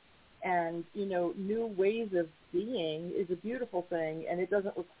people and, new ways of being is a beautiful thing, and it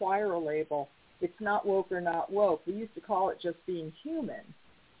doesn't require a label. It's not woke or not woke. We used to call it just being human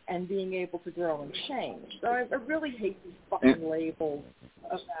and being able to grow and change. So I really hate these fucking labels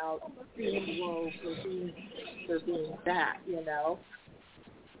about being woke or being that,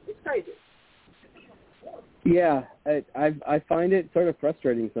 It's crazy. Yeah, I find it sort of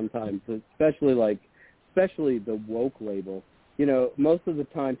frustrating sometimes, especially the woke label. Most of the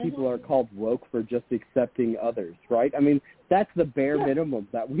time people are called woke for just accepting others, right? I mean, that's the bare minimum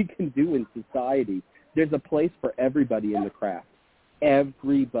that we can do in society. There's a place for everybody in the craft.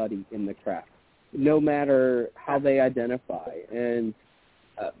 Everybody in the craft, no matter how they identify. And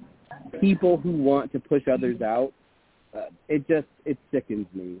people who want to push others out, it sickens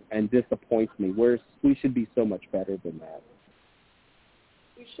me and disappoints me. We should be so much better than that.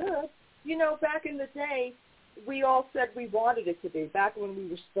 We should. Back in the day, we all said we wanted it to be, back when we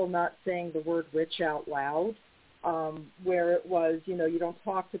were still not saying the word witch out loud, where it was, you don't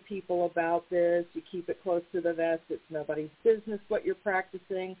talk to people about this, you keep it close to the vest, it's nobody's business what you're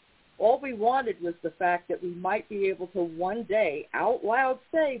practicing. All we wanted was the fact that we might be able to one day out loud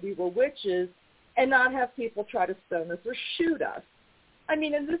say we were witches and not have people try to stone us or shoot us. I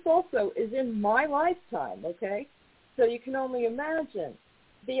mean, and this also is in my lifetime, okay? So you can only imagine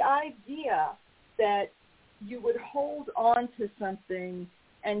the idea that you would hold on to something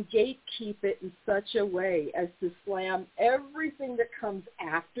and gatekeep it in such a way as to slam everything that comes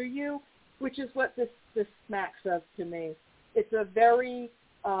after you, which is what this smacks of to me. It's a very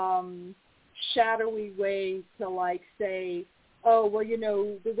shadowy way to say, oh, well,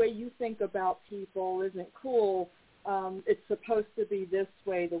 the way you think about people isn't cool. It's supposed to be this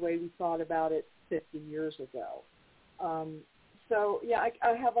way, the way we thought about it 50 years ago. So, yeah,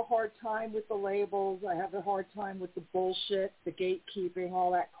 I have a hard time with the labels. I have a hard time with the bullshit, the gatekeeping, all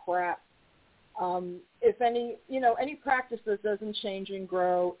that crap. If any practice that doesn't change and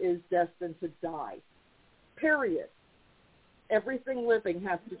grow is destined to die, period. Everything living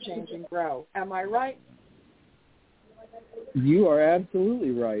has to change and grow. Am I right? You are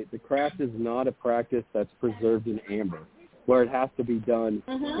absolutely right. The craft is not a practice that's preserved in amber, where it has to be done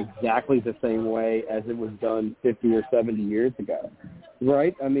exactly the same way as it was done 50 or 70 years ago,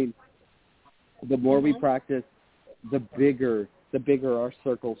 right? I mean, the more we practice, the bigger our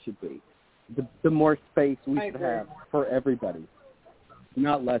circle should be. The more space we should have for everybody,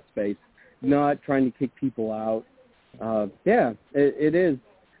 not less space, not trying to kick people out.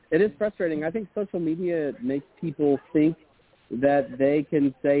 It is frustrating. I think social media makes people think that they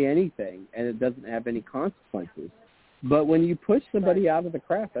can say anything and it doesn't have any consequences. But when you push somebody out of the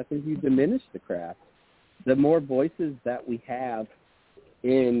craft, I think you diminish the craft. The more voices that we have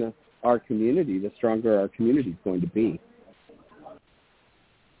in our community, the stronger our community is going to be.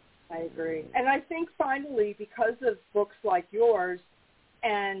 I agree. And I think finally, because of books like yours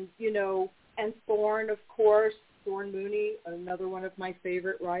and, and Thorne, of course, Thorne Mooney, another one of my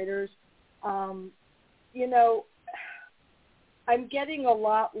favorite writers, I'm getting a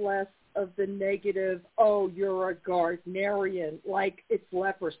lot less of the negative, oh, you're a Gardnerian, like it's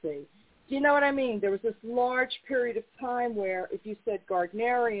leprosy. Do you know what I mean? There was this large period of time where if you said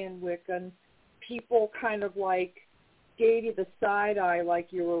Gardnerian Wiccan, people kind of gave you the side eye like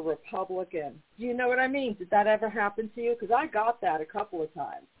you were a Republican. Do you know what I mean? Did that ever happen to you? Because I got that a couple of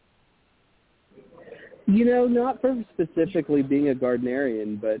times. Not for specifically being a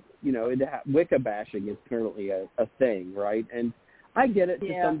Gardnerian, but, Wicca bashing is currently a thing, right? And I get it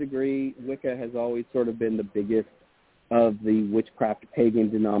to some degree. Wicca has always sort of been the biggest of the witchcraft pagan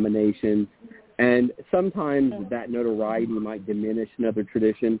denominations, and sometimes that notoriety might diminish another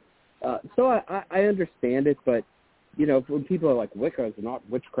tradition. So I understand it, but, when people are like, Wicca is not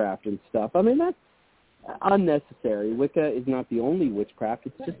witchcraft and stuff, I mean, that's unnecessary. Wicca is not the only witchcraft.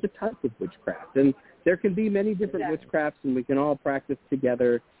 It's just a type of witchcraft. And there can be many different witchcrafts, and we can all practice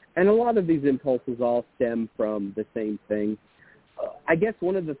together. And a lot of these impulses all stem from the same thing. I guess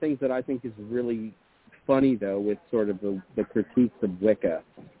one of the things that I think is really funny, though, with sort of the critiques of Wicca,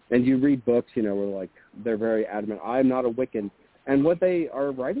 and you read books, where, they're very adamant, I'm not a Wiccan. And what they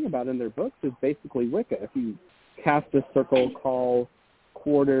are writing about in their books is basically Wicca. If you cast a circle, call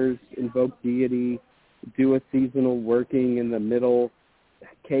quarters, invoke deity, do a seasonal working in the middle,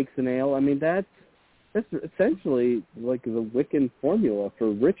 cakes and ale, I mean, that's essentially like the Wiccan formula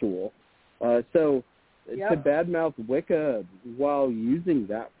for ritual. So to badmouth Wicca while using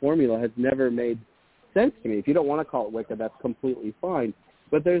that formula has never made sense to me. If you don't want to call it Wicca, that's completely fine.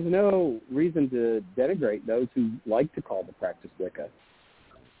 But there's no reason to denigrate those who like to call the practice Wicca.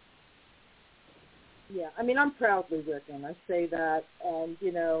 Yeah, I mean, I'm proudly Wiccan. I say that, and,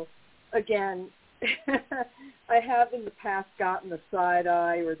 again, I have in the past gotten the side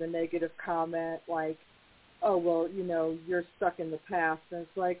eye or the negative comment like, oh, well, you're stuck in the past. And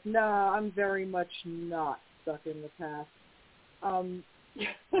it's like, no, I'm very much not stuck in the past.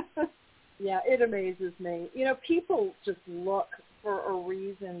 Yeah, it amazes me. People just look for a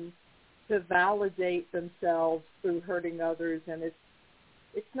reason to validate themselves through hurting others, and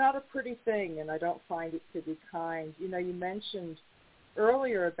it's not a pretty thing, and I don't find it to be kind. You mentioned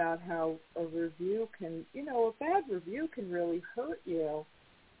earlier about how a review can, a bad review can really hurt you.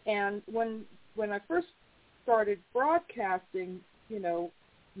 And when I first started broadcasting,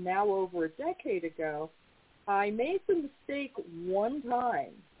 now over a decade ago, I made the mistake one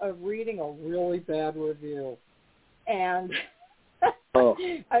time of reading a really bad review. And,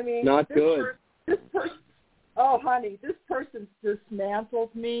 I mean, not good. This person, oh, honey, this person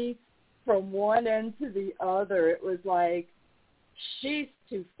dismantled me from one end to the other. It was like, she's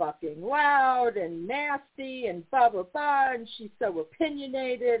too fucking loud and nasty and blah, blah, blah, and she's so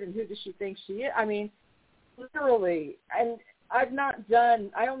opinionated, and who does she think she is? I mean, literally. And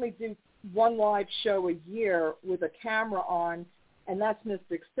I only do one live show a year with a camera on, and that's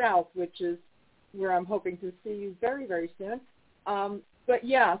Mystic South, which is where I'm hoping to see you very, very soon. But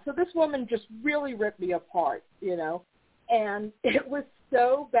yeah, so this woman just really ripped me apart, and it was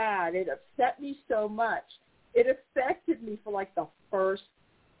so bad. It upset me so much. It affected me for like the first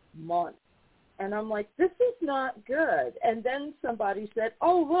month. And I'm like, this is not good. And then somebody said,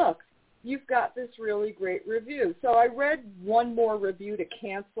 oh, look, you've got this really great review. So I read one more review to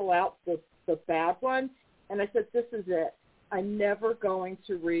cancel out the bad one. And I said, this is it. I'm never going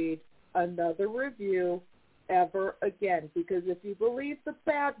to read another review ever again. Because if you believe the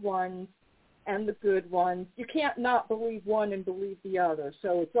bad ones and the good ones, you can't not believe one and believe the other.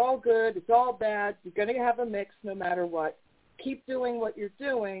 So it's all good, it's all bad. You're going to have a mix no matter what. Keep doing what you're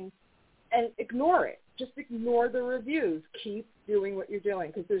doing and ignore it. Just ignore the reviews. Keep doing what you're doing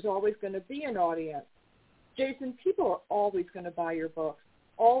because there's always going to be an audience. Jason, people are always going to buy your books.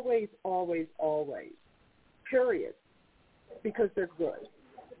 Always, always, always. Period. Because they're good.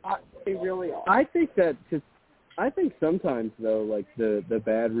 They really are. I think sometimes, though, like the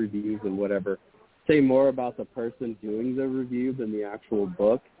bad reviews and whatever, say more about the person doing the review than the actual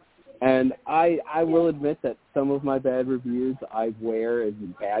book. And I will admit that some of my bad reviews I wear as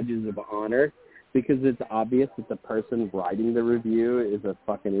badges of honor because it's obvious that the person writing the review is a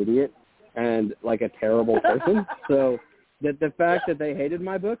fucking idiot and like a terrible person. So that the fact that they hated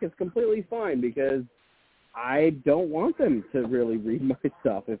my book is completely fine because I don't want them to really read my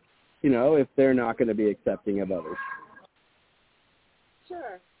stuff if they're not going to be accepting of others.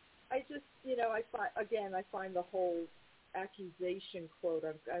 Sure. I just, I find the whole accusation quote,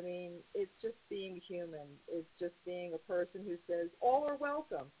 I mean, it's just being human. It's just being a person who says all are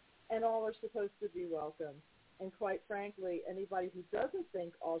welcome and all are supposed to be welcome. And quite frankly, anybody who doesn't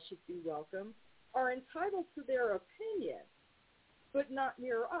think all should be welcome are entitled to their opinion, but not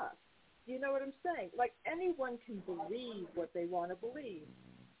near us. You know what I'm saying? Like anyone can believe what they want to believe.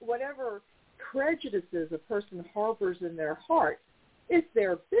 Whatever prejudices a person harbors in their heart is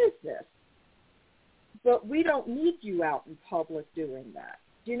their business. But we don't need you out in public doing that.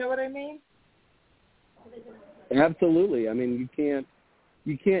 Do you know what I mean? Absolutely. I mean,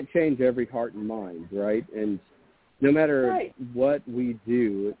 you can't change every heart and mind, right? And no matter what we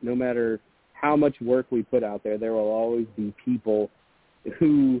do, no matter how much work we put out there, there will always be people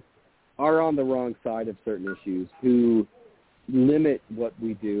who are on the wrong side of certain issues, who limit what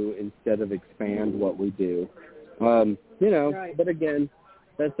we do instead of expand what we do. But again,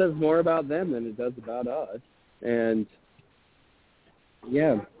 that says more about them than it does about us. And I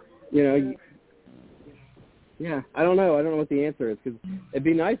don't know. I don't know what the answer is because it'd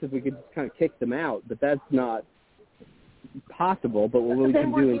be nice if we could just kind of kick them out, but that's not possible. But what we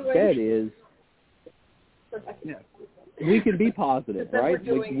can do instead is we can be positive, right?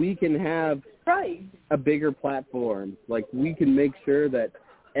 Like we can have a bigger platform. Like we can make sure that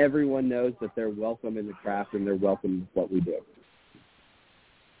everyone knows that they're welcome in the craft and they're welcome in what we do.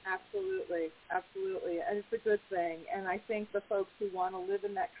 Absolutely, absolutely. And it's a good thing. And I think the folks who want to live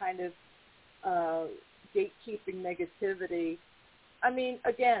in that kind of gatekeeping negativity, I mean,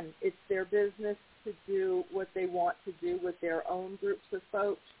 again, it's their business to do what they want to do with their own groups of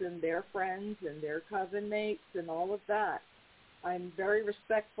folks and their friends and their coven mates and all of that. I'm very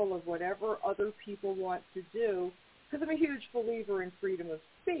respectful of whatever other people want to do because I'm a huge believer in freedom of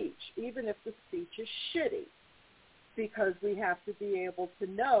speech, even if the speech is shitty, because we have to be able to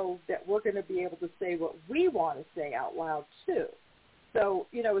know that we're going to be able to say what we want to say out loud, too. So,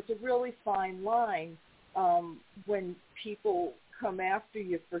 it's a really fine line when people come after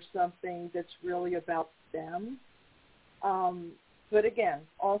you for something that's really about them. But again,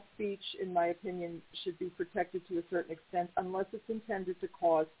 all speech, in my opinion, should be protected to a certain extent unless it's intended to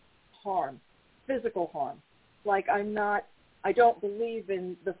cause harm, physical harm. Like I don't believe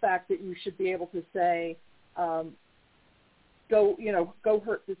in the fact that you should be able to say, go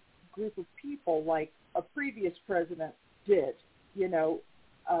hurt this group of people like a previous president did,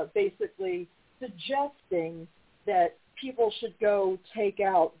 basically suggesting that people should go take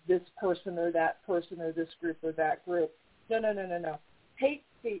out this person or that person or this group or that group. No. Hate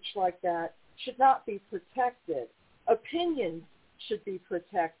speech like that should not be protected. Opinions should be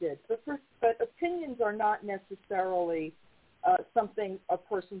protected, but opinions are not necessarily something a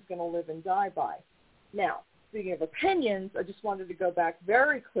person's going to live and die by. Now, speaking of opinions, I just wanted to go back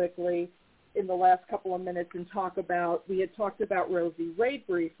very quickly in the last couple of minutes and we had talked about Roe v. Wade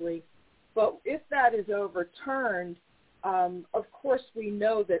briefly, but if that is overturned, of course we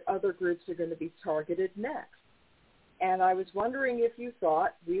know that other groups are going to be targeted next. And I was wondering if you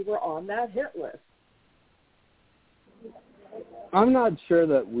thought we were on that hit list. I'm not sure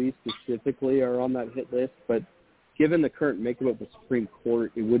that we specifically are on that hit list, but given the current makeup of the Supreme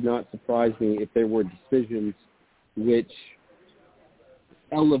Court, it would not surprise me if there were decisions which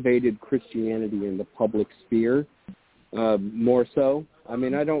elevated Christianity in the public sphere more so. I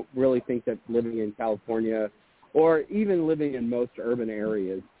mean, I don't really think that living in California or even living in most urban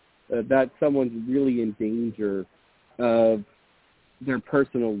areas, that someone's really in danger of their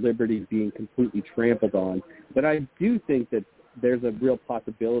personal liberty being completely trampled on. But I do think that there's a real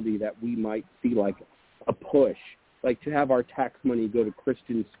possibility that we might see like a push, like to have our tax money go to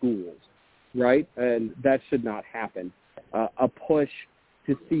Christian schools, right? And that should not happen. A push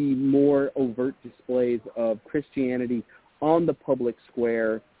to see more overt displays of Christianity on the public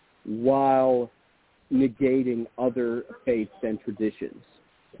square while negating other faiths and traditions.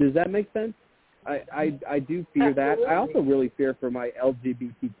 Does that make sense? I do fear that. I also really fear for my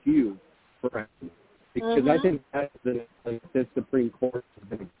LGBTQ friends because I think that's the Supreme Court is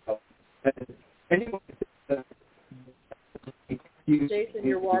going to go. Anyone Jason,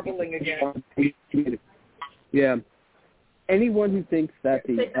 you're warbling again. Yeah. Anyone who thinks that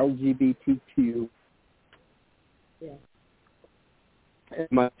the LGBTQ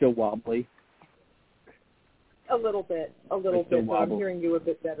am I still wobbly? A little bit, but I'm hearing you a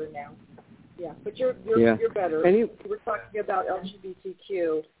bit better now. Yeah, but you're better. We're talking about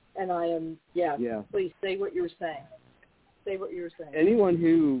LGBTQ, and I am, please say what you were saying. Anyone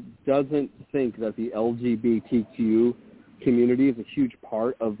who doesn't think that the LGBTQ community is a huge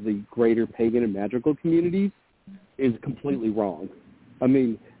part of the greater pagan and magical communities is completely wrong. I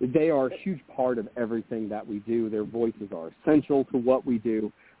mean, they are a huge part of everything that we do. Their voices are essential to what we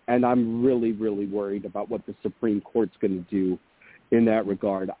do, and I'm really, really worried about what the Supreme Court's going to do in that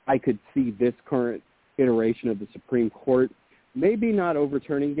regard. I could see this current iteration of the Supreme Court maybe not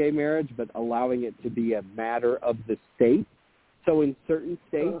overturning gay marriage, but allowing it to be a matter of the state. So in certain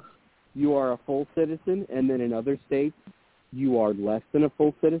states, you are a full citizen, and then in other states, you are less than a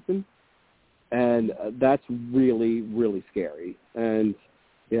full citizen. And that's really, really scary. And,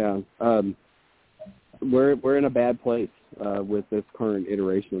 we're in a bad place with this current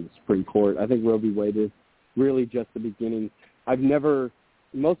iteration of the Supreme Court. I think Roe v. Wade is really just the beginning.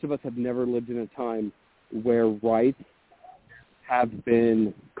 Most of us have never lived in a time where rights have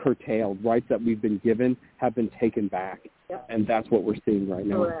been curtailed. Rights that we've been given have been taken back. Yep. And that's what we're seeing right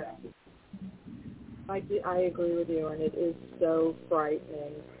now. Correct. I agree with you, and it is so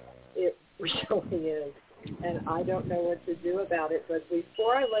frightening. It really is. And I don't know what to do about it. But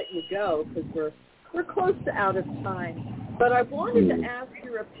before I let you go, because we're close to out of time, but I wanted to ask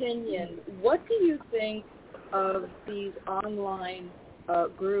your opinion. What do you think of these online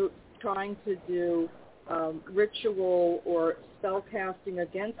groups trying to do ritual or spell casting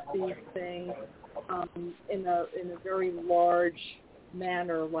against these things in a very large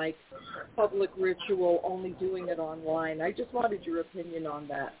manner, like public ritual, only doing it online? I just wanted your opinion on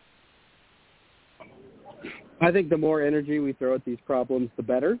that. I think the more energy we throw at these problems, the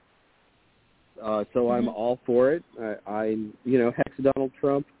better. So I'm all for it. Hex Donald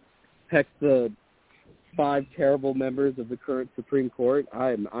Trump, hex the 5 terrible members of the current Supreme Court.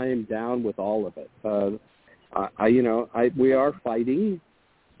 I am down with all of it. We are fighting.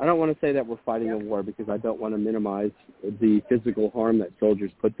 I don't want to say that we're fighting a war because I don't want to minimize the physical harm that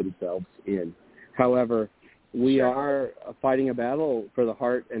soldiers put themselves in. However, we are fighting a battle for the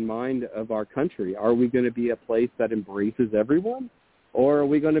heart and mind of our country. Are we going to be a place that embraces everyone? Or are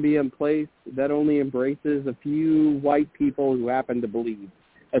we going to be a place that only embraces a few white people who happen to believe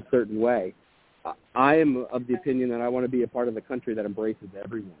a certain way? I am of the opinion that I want to be a part of the country that embraces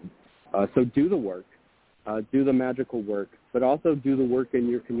everyone. So do the work, do the magical work, but also do the work in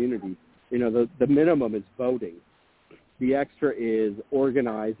your community. You know, the minimum is voting. The extra is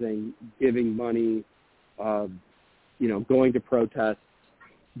organizing, giving money, you know, going to protests,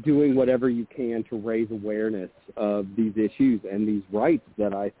 doing whatever you can to raise awareness of these issues and these rights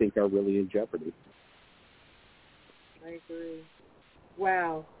that I think are really in jeopardy. I agree.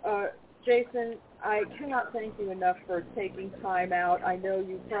 Wow. Jason, I cannot thank you enough for taking time out. I know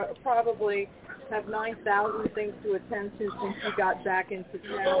you probably have 9,000 things to attend to since you got back into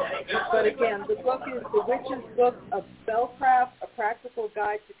town. But again, the book is The Witch's Book of Spellcraft, a practical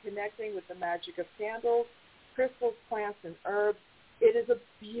guide to connecting with the magic of candles, crystals, plants, and herbs. It is a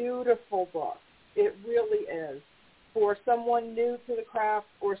beautiful book. It really is. For someone new to the craft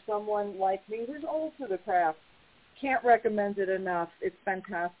or someone like me who's old to the craft, can't recommend it enough. It's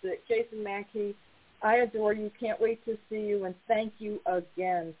fantastic. Jason Mankey, I adore you. Can't wait to see you, and thank you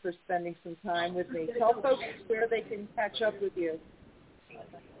again for spending some time with me. Tell folks where they can catch up with you.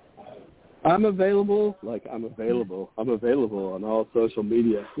 I'm available on all social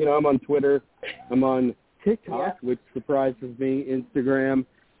media. You know, I'm on Twitter. I'm on TikTok, which surprises me, Instagram,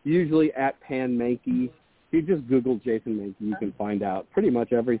 usually at Pan Mankey. If you just Google Jason Mankey, you can find out pretty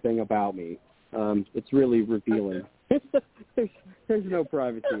much everything about me. It's really revealing. There's no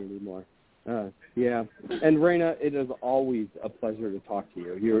privacy anymore. Yeah. And Raina, it is always a pleasure to talk to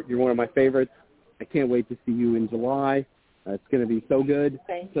you. You're one of my favorites. I can't wait to see you in July. It's going to be so good.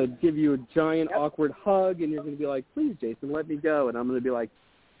 So give you a giant awkward hug, and you're going to be like, please, Jason, let me go. And I'm going to be like,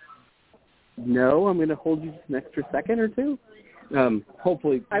 no, I'm going to hold you just an extra second or two.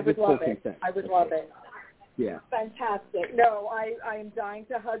 Hopefully, I would love it. consent. I would love it. Yeah. Fantastic. No, I am dying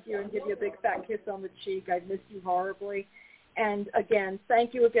to hug you and give you a big fat kiss on the cheek. I miss you horribly. And again,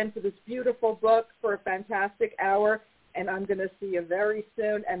 thank you again for this beautiful book, for a fantastic hour. And I'm going to see you very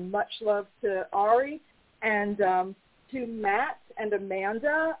soon. And much love to Ari and to Matt and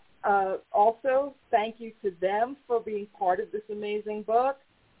Amanda. Also, thank you to them for being part of this amazing book.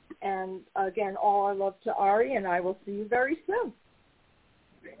 And again, all our love to Ari, and I will see you very soon.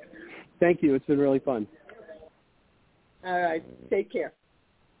 Thank you. It's been really fun. All right. Take care.